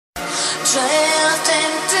Trail of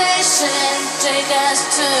temptation, take us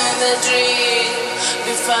to the dream.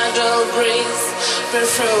 We find all breeze,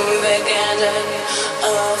 perfume the garden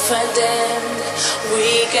of Eden.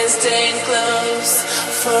 We can stay close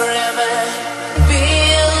forever. Be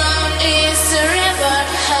alone is the river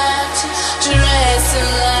heart to rest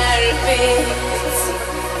and lie repeat.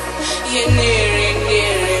 You're near, you're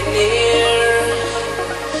near, you're near.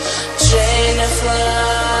 Train of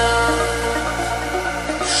love.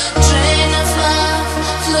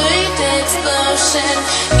 Explosion,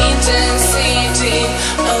 intensity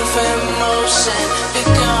of emotion,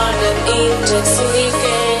 begun and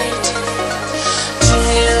intoxicate.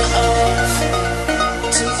 Trail of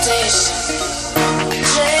temptation,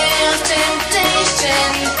 trail of temptation,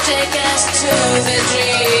 take us to the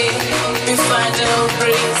dream. We find our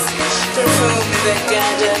breeze, perfume the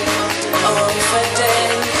garden